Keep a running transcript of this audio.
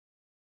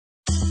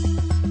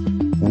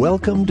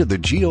Welcome to the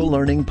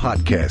GeoLearning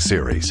podcast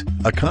series,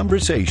 a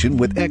conversation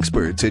with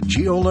experts at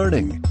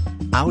GeoLearning.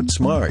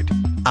 Outsmart,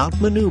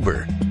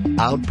 outmaneuver,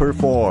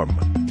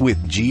 outperform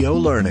with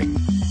GeoLearning.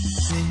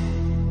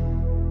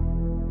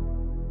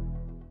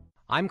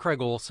 I'm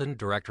Craig Olson,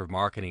 Director of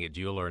Marketing at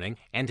GeoLearning,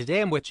 and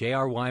today I'm with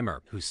J.R.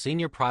 Weimer, who's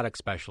Senior Product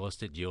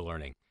Specialist at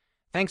GeoLearning.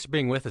 Thanks for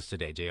being with us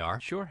today, J.R.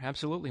 Sure,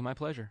 absolutely. My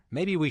pleasure.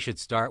 Maybe we should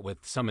start with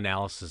some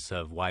analysis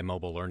of why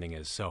mobile learning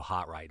is so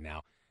hot right now.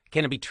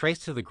 Can it be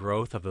traced to the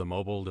growth of the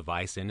mobile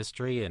device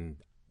industry and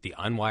the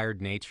unwired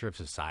nature of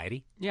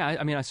society? Yeah,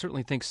 I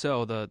certainly think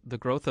so. The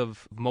growth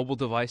of mobile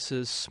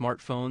devices,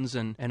 smartphones,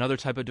 and other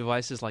type of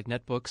devices like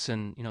netbooks,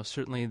 and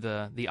certainly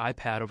the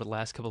iPad over the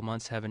last couple of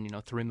months having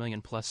 3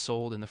 million plus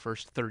sold in the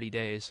first 30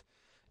 days.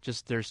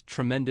 Just there's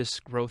tremendous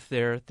growth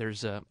there.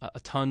 There's a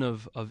ton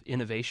of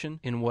innovation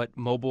in what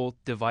mobile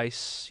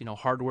device,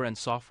 hardware and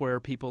software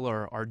people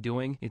are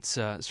doing. It's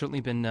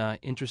certainly been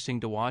interesting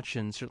to watch,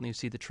 and certainly you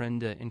see the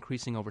trend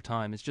increasing over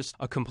time. It's just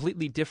a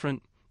completely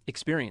different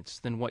experience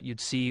than what you'd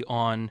see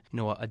on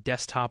a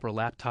desktop or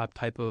laptop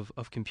type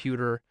of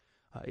computer.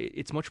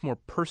 It's much more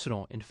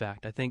personal, in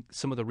fact. I think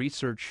some of the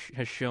research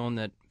has shown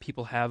that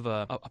people have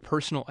a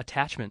personal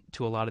attachment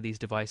to a lot of these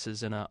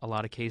devices in a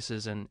lot of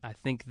cases, and I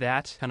think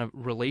that kind of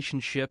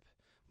relationship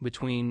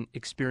between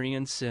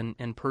experience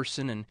and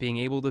person and being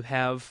able to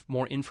have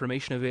more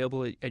information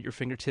available at your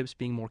fingertips,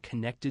 being more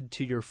connected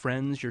to your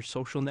friends, your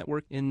social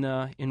network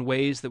in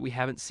ways that we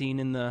haven't seen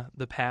in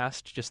the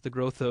past, just the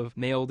growth of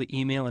mail to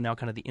email and now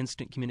kind of the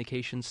instant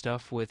communication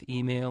stuff with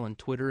email and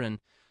Twitter and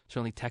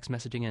certainly text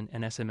messaging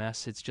and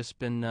SMS. It's just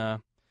been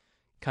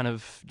kind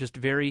of just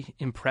very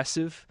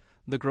impressive,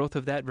 the growth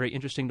of that, very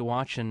interesting to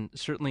watch, and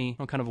certainly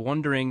I'm kind of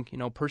wondering,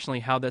 personally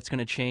how that's going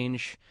to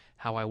change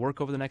how I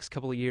work over the next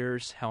couple of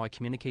years, how I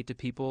communicate to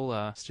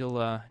people.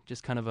 Still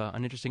just kind of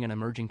an interesting and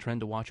emerging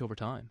trend to watch over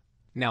time.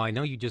 Now, I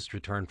know you just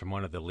returned from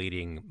one of the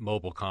leading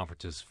mobile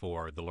conferences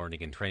for the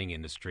learning and training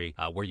industry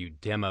where you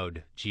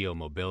demoed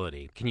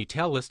GeoMobility. Can you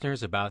tell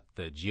listeners about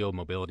the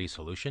GeoMobility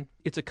solution?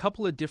 It's a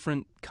couple of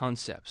different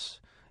concepts.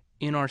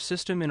 In our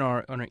system, in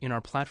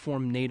our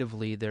platform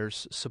natively,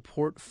 there's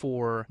support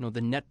for the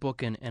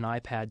netbook and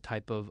iPad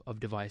type of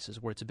devices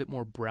where it's a bit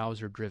more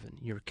browser driven.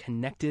 You're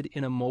connected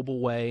in a mobile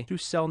way through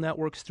cell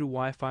networks, through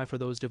Wi-Fi for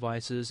those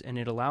devices, and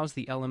it allows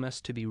the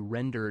LMS to be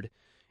rendered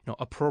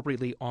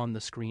appropriately on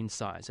the screen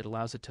size. It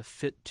allows it to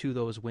fit to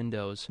those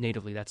windows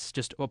natively. That's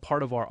just a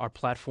part of our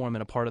platform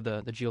and a part of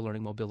the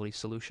GeoLearning mobility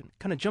solution.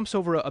 Kind of jumps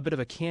over a bit of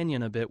a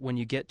canyon a bit when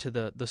you get to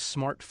the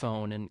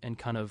smartphone and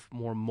kind of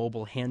more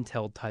mobile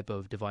handheld type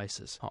of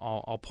devices.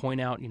 I'll point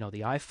out,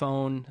 the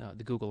iPhone,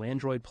 the Google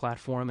Android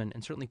platform,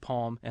 and certainly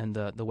Palm and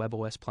the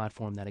WebOS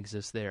platform that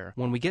exists there.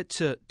 When we get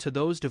to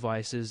those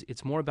devices,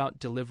 it's more about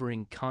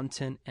delivering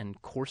content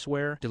and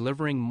courseware,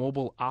 delivering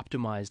mobile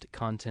optimized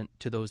content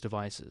to those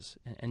devices.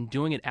 And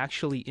doing it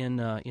actually in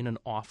an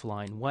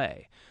offline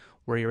way,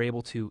 where you're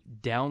able to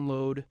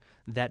download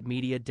that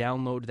media,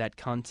 download that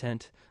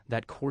content,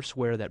 that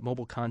courseware, that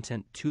mobile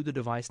content to the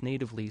device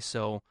natively.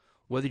 So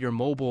whether you're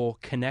mobile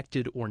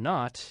connected or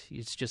not,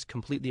 it's just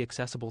completely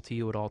accessible to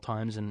you at all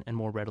times and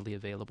more readily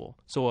available.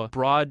 So a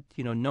broad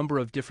number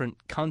of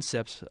different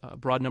concepts, a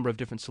broad number of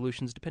different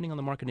solutions, depending on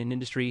the market and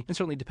industry, and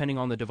certainly depending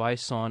on the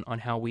device on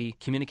how we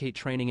communicate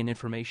training and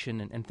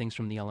information and things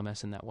from the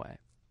LMS in that way.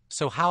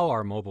 So how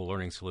are mobile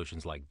learning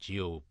solutions like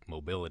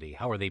GeoMobility,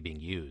 how are they being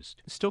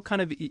used? Still kind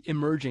of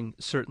emerging,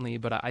 certainly,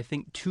 but I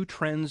think two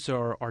trends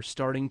are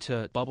starting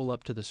to bubble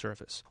up to the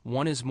surface.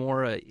 One is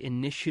more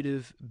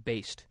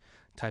initiative-based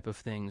type of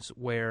things,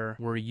 where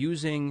we're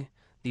using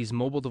these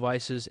mobile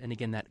devices, and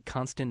again, that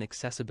constant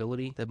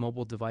accessibility that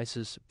mobile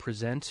devices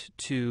present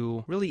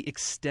to really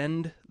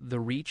extend the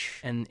reach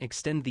and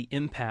extend the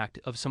impact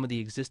of some of the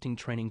existing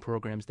training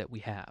programs that we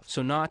have.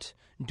 So not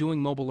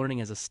doing mobile learning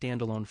as a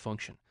standalone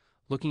function.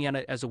 Looking at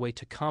it as a way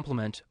to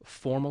complement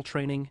formal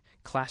training,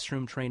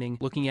 classroom training,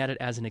 looking at it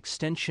as an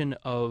extension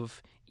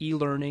of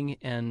e-learning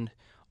and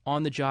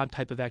on-the-job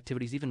type of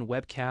activities, even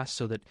webcasts,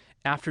 so that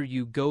after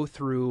you go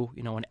through,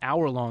 an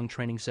hour-long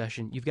training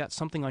session, you've got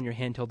something on your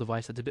handheld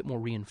device that's a bit more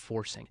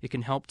reinforcing. It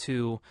can help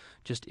to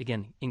just,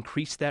 again,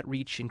 increase that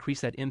reach, increase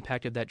that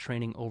impact of that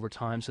training over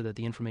time so that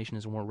the information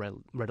is more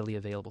readily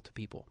available to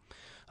people.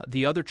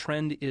 The other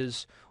trend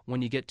is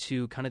when you get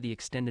to kind of the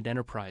extended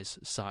enterprise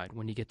side,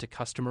 when you get to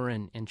customer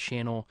and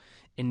channel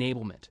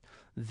enablement.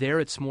 There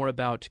it's more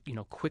about,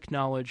 quick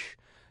knowledge,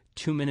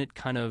 2-minute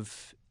kind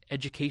of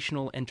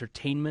educational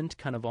entertainment,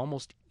 kind of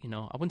almost, I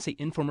wouldn't say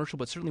infomercial,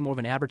 but certainly more of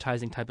an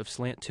advertising type of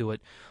slant to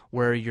it,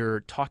 where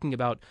you're talking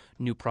about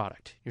new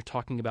product. You're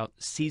talking about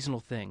seasonal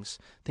things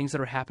that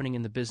are happening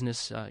in the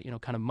business,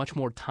 kind of much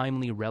more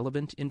timely,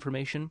 relevant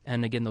information.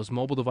 And again, those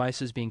mobile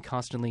devices being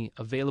constantly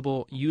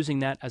available, using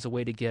that as a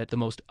way to get the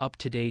most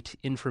up-to-date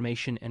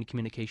information and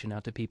communication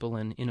out to people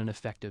in an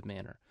effective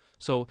manner.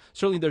 So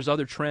certainly there's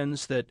other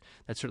trends that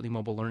certainly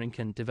mobile learning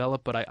can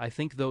develop, but I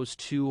think those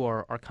two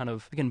are kind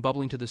of, again,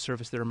 bubbling to the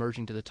surface. They're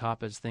emerging to the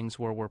top as things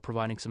where we're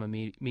providing some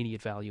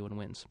immediate value and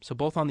wins. So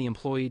both on the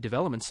employee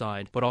development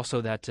side, but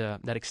also that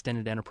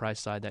extended enterprise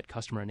side, that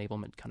customer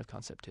enablement kind of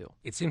concept too.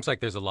 It seems like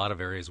there's a lot of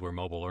areas where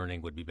mobile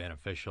learning would be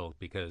beneficial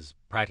because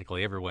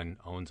practically everyone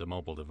owns a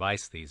mobile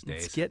device these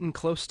days. It's getting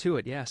close to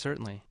it, yeah,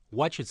 certainly.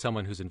 What should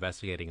someone who's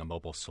investigating a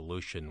mobile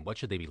solution, what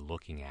should they be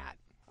looking at?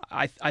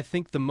 I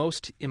think the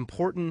most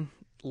important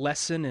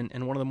lesson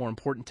and one of the more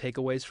important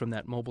takeaways from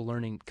that mobile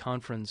learning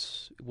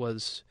conference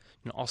was,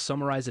 I'll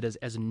summarize it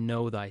as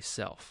know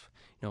thyself.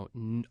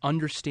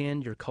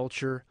 Understand your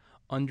culture,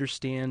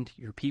 understand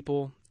your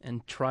people,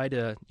 and try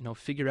to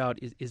figure out,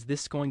 is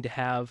this going to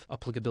have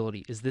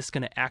applicability? Is this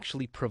going to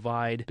actually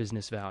provide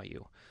business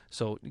value?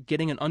 So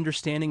getting an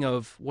understanding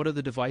of what are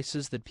the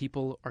devices that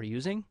people are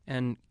using,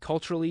 and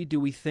culturally,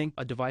 do we think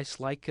a device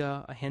like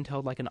a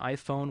handheld like an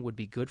iPhone would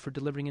be good for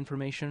delivering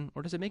information,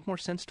 or does it make more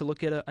sense to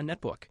look at a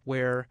netbook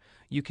where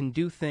you can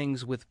do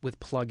things with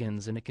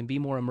plugins and it can be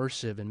more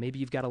immersive, and maybe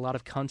you've got a lot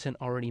of content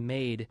already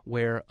made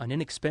where an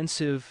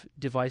inexpensive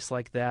device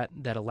like that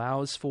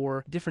allows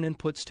for different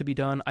inputs to be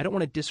done. I don't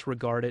want to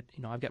disregard it.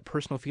 I've got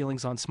personal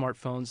feelings on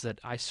smartphones that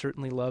I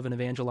certainly love and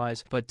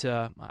evangelize, but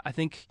I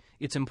think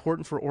it's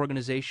important for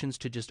organizations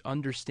to just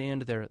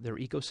understand their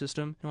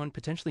ecosystem, and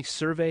potentially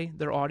survey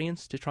their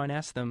audience to try and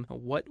ask them,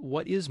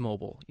 what is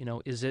mobile?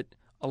 Is it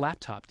a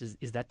laptop?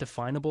 Is that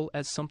definable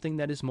as something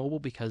that is mobile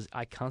because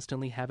I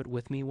constantly have it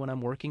with me when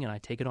I'm working and I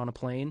take it on a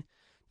plane?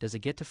 Does it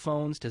get to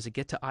phones? Does it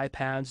get to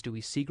iPads? Do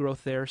we see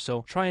growth there?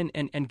 So try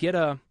and get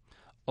a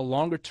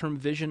longer-term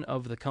vision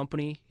of the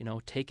company,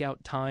 take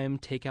out time,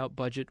 take out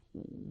budget.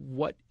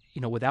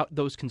 Without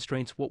those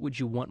constraints, what would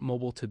you want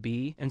mobile to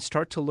be? And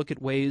start to look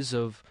at ways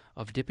of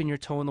dipping your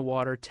toe in the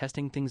water,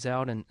 testing things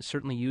out, and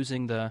certainly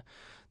using the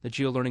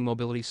GeoLearning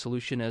mobility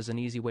solution as an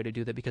easy way to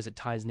do that because it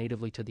ties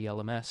natively to the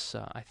LMS.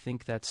 I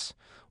think that's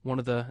one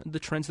of the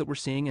trends that we're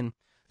seeing, and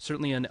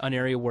certainly an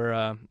area where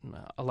a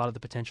lot of the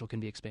potential can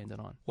be expanded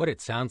on. What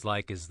it sounds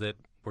like is that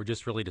we're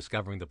just really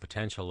discovering the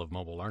potential of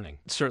mobile learning.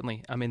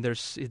 Certainly. I mean,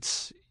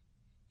 it's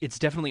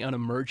definitely an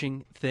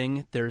emerging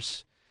thing.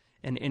 There's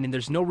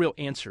no real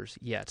answers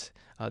yet.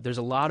 There's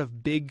a lot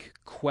of big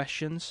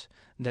questions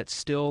that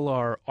still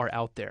are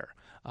out there.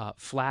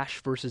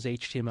 Flash versus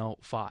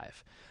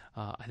HTML5.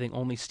 I think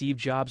only Steve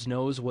Jobs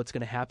knows what's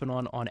going to happen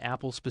on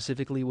Apple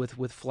specifically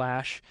with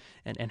Flash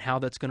and how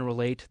that's going to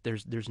relate.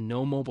 There's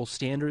no mobile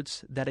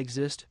standards that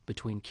exist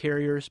between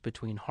carriers,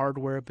 between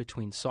hardware,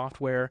 between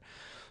software.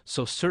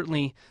 So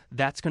certainly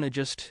that's going to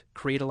just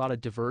create a lot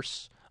of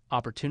diverse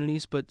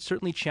opportunities, but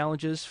certainly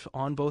challenges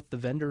on both the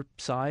vendor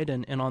side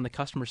and on the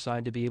customer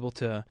side to be able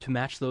to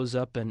match those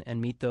up and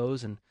meet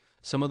those. And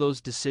some of those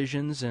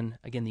decisions, and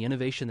again, the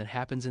innovation that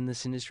happens in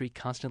this industry,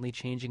 constantly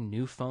changing,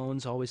 new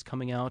phones always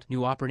coming out,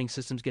 new operating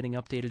systems getting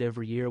updated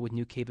every year with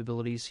new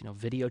capabilities.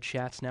 Video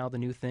chat's now the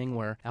new thing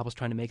where Apple's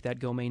trying to make that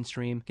go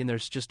mainstream. Again,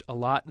 there's just a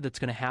lot that's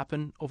going to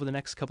happen over the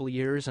next couple of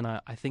years, and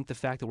I think the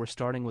fact that we're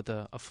starting with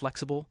a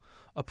flexible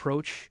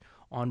approach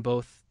on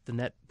both the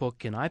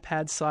netbook and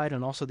iPad side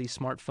and also these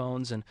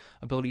smartphones and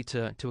ability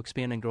to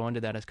expand and grow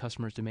into that as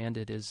customers demand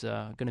it is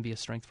going to be a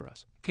strength for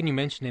us. Can you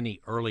mention any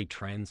early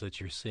trends that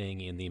you're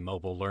seeing in the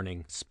mobile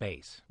learning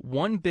space?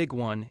 One big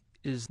one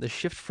is the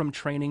shift from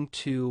training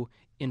to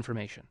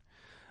information.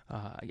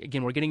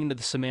 Again, we're getting into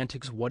the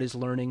semantics. What is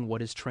learning?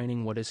 What is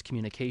training? What is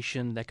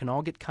communication? That can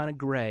all get kind of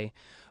gray,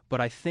 but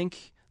I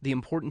think the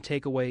important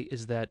takeaway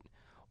is that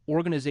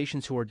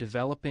organizations who are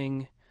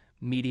developing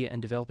media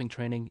and developing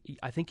training,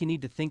 I think you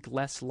need to think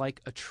less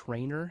like a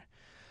trainer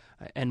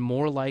and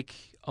more like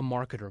a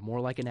marketer, more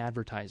like an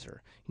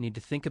advertiser. You need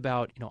to think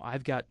about,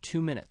 I've got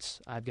 2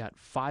 minutes, I've got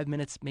 5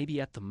 minutes,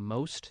 maybe at the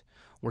most,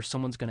 where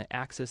someone's going to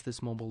access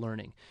this mobile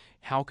learning.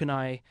 How can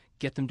I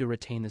get them to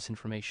retain this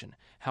information?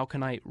 How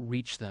can I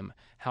reach them?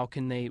 How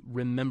can they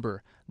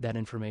remember that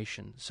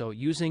information? So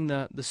using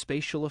the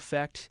spatial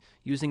effect,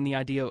 using the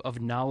idea of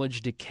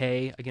knowledge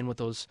decay, again with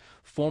those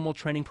formal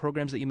training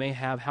programs that you may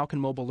have, how can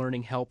mobile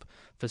learning help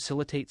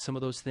facilitate some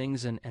of those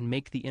things and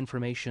make the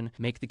information,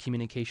 make the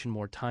communication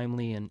more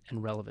timely and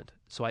relevant?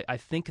 So I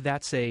think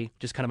that's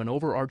just kind of an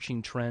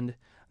overarching trend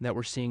that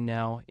we're seeing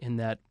now, in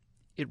that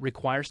it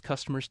requires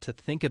customers to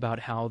think about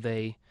how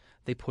they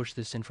push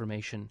this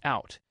information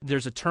out.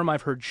 There's a term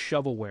I've heard,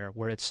 shovelware,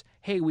 where it's,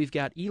 hey, we've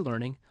got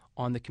e-learning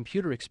on the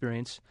computer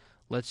experience.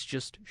 Let's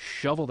just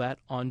shovel that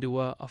onto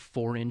a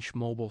 4-inch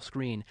mobile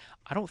screen.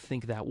 I don't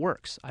think that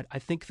works. I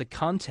think the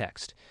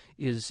context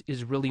is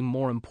really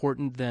more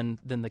important than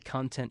the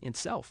content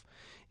itself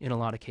in a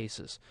lot of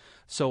cases.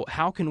 So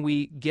how can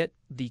we get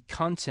the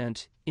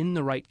content in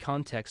the right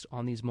context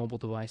on these mobile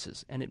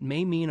devices? And it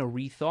may mean a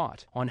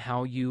rethought on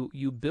how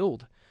you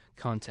build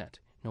content.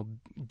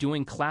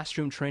 doing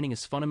classroom training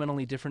is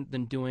fundamentally different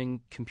than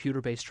doing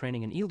computer-based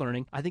training and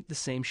e-learning. I think the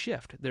same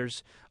shift.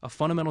 There's a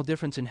fundamental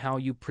difference in how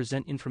you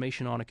present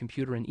information on a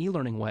computer and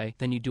e-learning way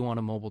than you do on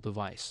a mobile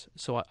device.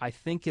 So I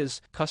think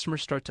as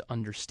customers start to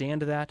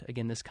understand that,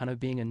 again, this kind of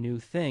being a new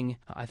thing,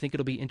 I think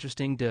it'll be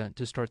interesting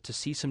to start to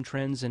see some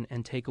trends and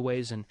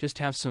takeaways and just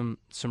have some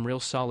real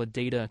solid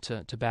data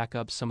to back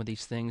up some of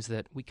these things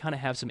that we kind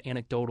of have some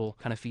anecdotal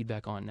kind of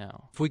feedback on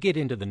now. If we get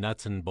into the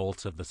nuts and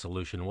bolts of the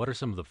solution, what are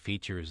some of the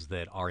features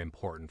that are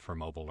important for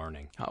mobile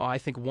learning? I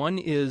think one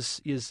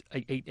is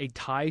a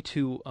tie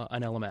to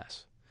an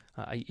LMS.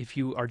 If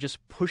you are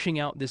just pushing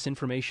out this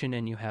information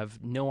and you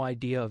have no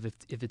idea of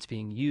if it's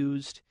being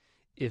used,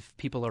 if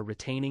people are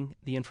retaining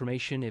the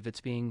information, if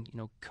it's being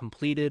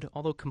completed,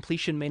 although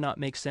completion may not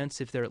make sense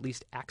if they're at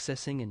least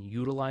accessing and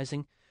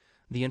utilizing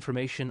the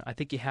information, I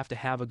think you have to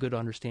have a good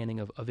understanding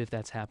of if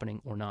that's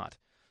happening or not.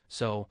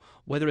 So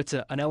whether it's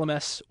an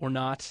LMS or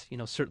not,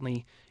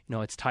 certainly,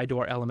 it's tied to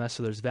our LMS,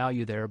 so there's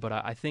value there. But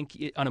I think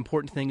an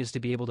important thing is to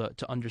be able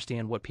to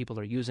understand what people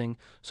are using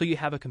so you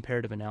have a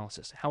comparative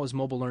analysis. How is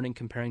mobile learning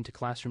comparing to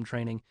classroom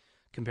training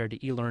compared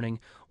to e-learning?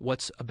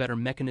 What's a better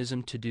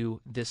mechanism to do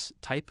this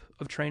type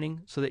of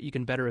training so that you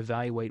can better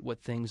evaluate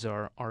what things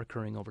are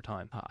occurring over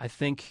time? I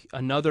think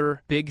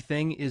another big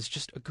thing is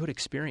just a good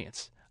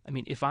experience. I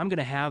mean, if I'm going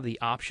to have the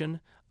option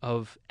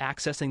of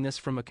accessing this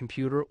from a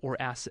computer or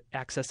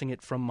accessing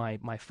it from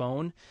my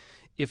phone,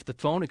 if the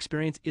phone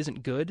experience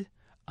isn't good,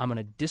 I'm going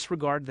to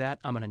disregard that.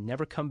 I'm going to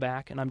never come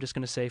back, and I'm just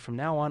going to say from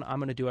now on, I'm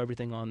going to do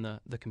everything on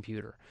the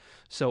computer.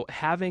 So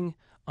having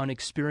an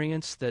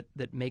experience that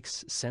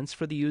makes sense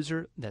for the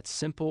user, that's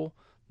simple,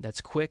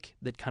 that's quick,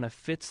 that kind of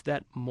fits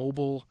that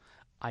mobile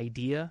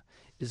idea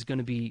is going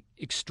to be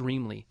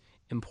extremely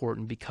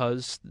important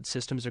because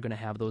systems are going to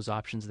have those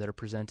options that are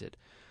presented.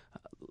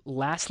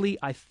 Lastly,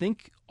 I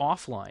think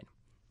offline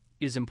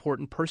is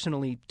important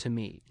personally to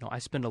me. I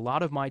spend a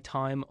lot of my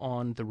time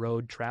on the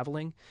road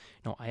traveling.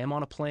 I am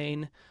on a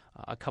plane.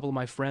 A couple of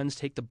my friends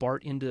take the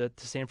BART into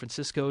San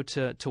Francisco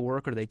to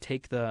work, or they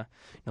take the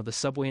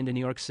subway into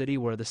New York City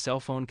where the cell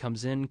phone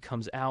comes in,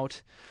 comes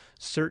out.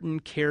 Certain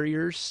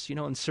carriers,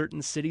 in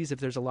certain cities, if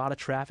there's a lot of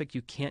traffic,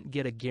 you can't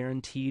get a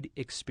guaranteed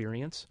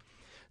experience.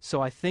 So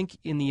I think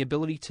in the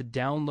ability to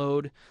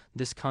download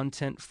this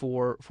content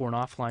for an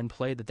offline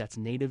play that's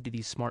native to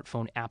these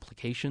smartphone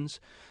applications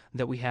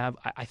that we have,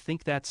 I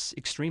think that's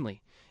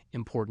extremely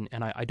important,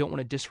 and I don't want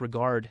to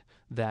disregard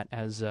that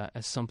as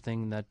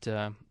something that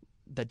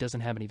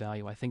doesn't have any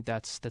value. I think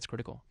that's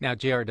critical. Now,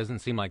 JR, it doesn't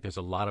seem like there's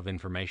a lot of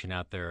information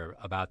out there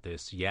about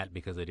this yet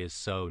because it is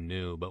so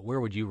new, but where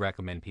would you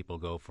recommend people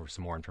go for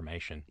some more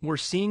information? We're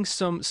seeing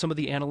some of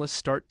the analysts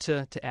start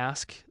to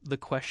ask the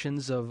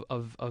questions of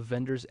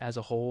vendors as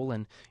a whole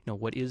and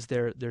what is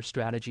their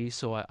strategy.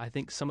 So I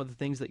think some of the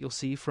things that you'll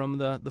see from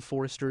the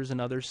Forresters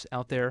and others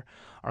out there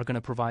are going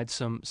to provide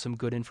some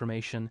good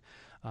information.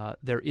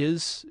 There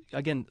is,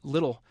 again,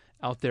 little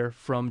out there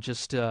from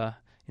just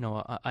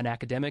an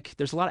academic.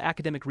 There's a lot of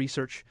academic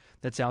research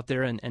that's out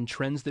there and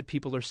trends that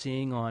people are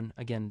seeing on,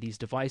 again, these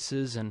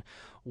devices and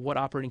what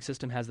operating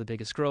system has the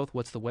biggest growth,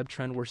 what's the web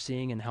trend we're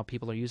seeing, and how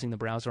people are using the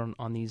browser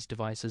on these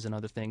devices and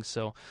other things.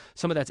 So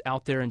some of that's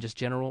out there in just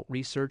general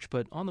research,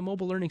 but on the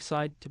mobile learning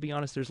side, to be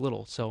honest, there's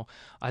little. So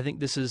I think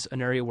this is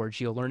an area where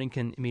GeoLearning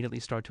can immediately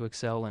start to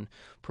excel in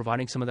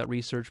providing some of that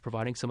research,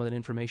 providing some of that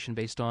information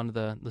based on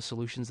the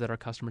solutions that our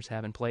customers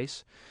have in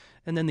place.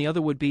 And then the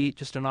other would be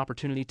just an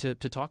opportunity to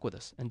talk with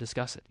us and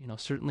discuss it.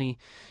 Certainly,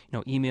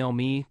 email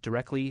me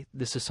directly.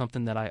 This is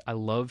something that I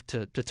love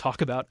to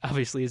talk about,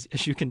 obviously,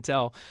 as you can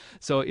tell.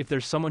 So if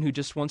there's someone who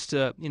just wants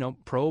to,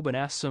 probe and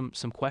ask some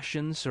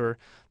questions, or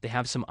they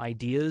have some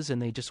ideas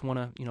and they just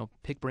want to,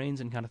 pick brains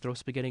and kind of throw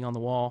spaghetti on the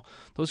wall,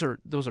 those are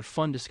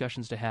fun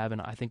discussions to have,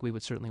 and I think we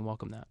would certainly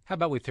welcome that. How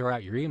about we throw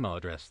out your email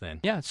address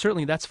then? Yeah,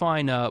 certainly. That's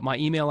fine. My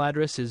email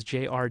address is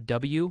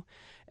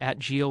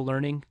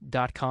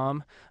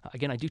jrw@geolearning.com.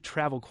 Again, I do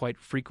travel quite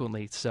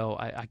frequently, so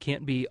I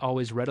can't be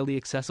always readily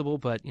accessible,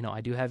 but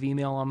I do have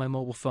email on my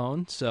mobile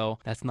phone, so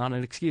that's not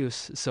an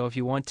excuse. So if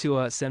you want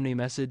to send me a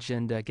message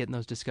and get in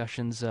those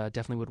discussions,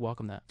 definitely would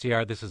welcome that.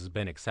 JR, this has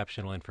been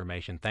exceptional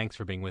information. Thanks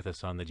for being with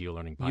us on the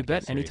GeoLearning podcast. You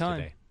bet,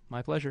 anytime. Today.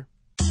 My pleasure.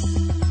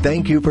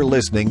 Thank you for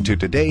listening to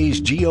today's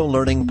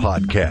GeoLearning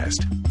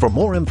podcast. For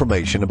more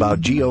information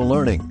about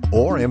GeoLearning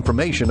or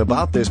information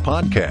about this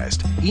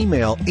podcast,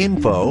 email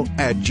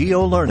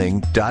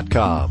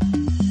info@geolearning.com.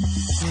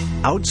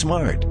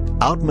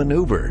 Outsmart,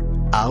 outmaneuver,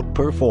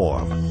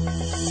 outperform.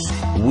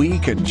 We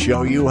can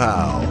show you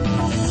how.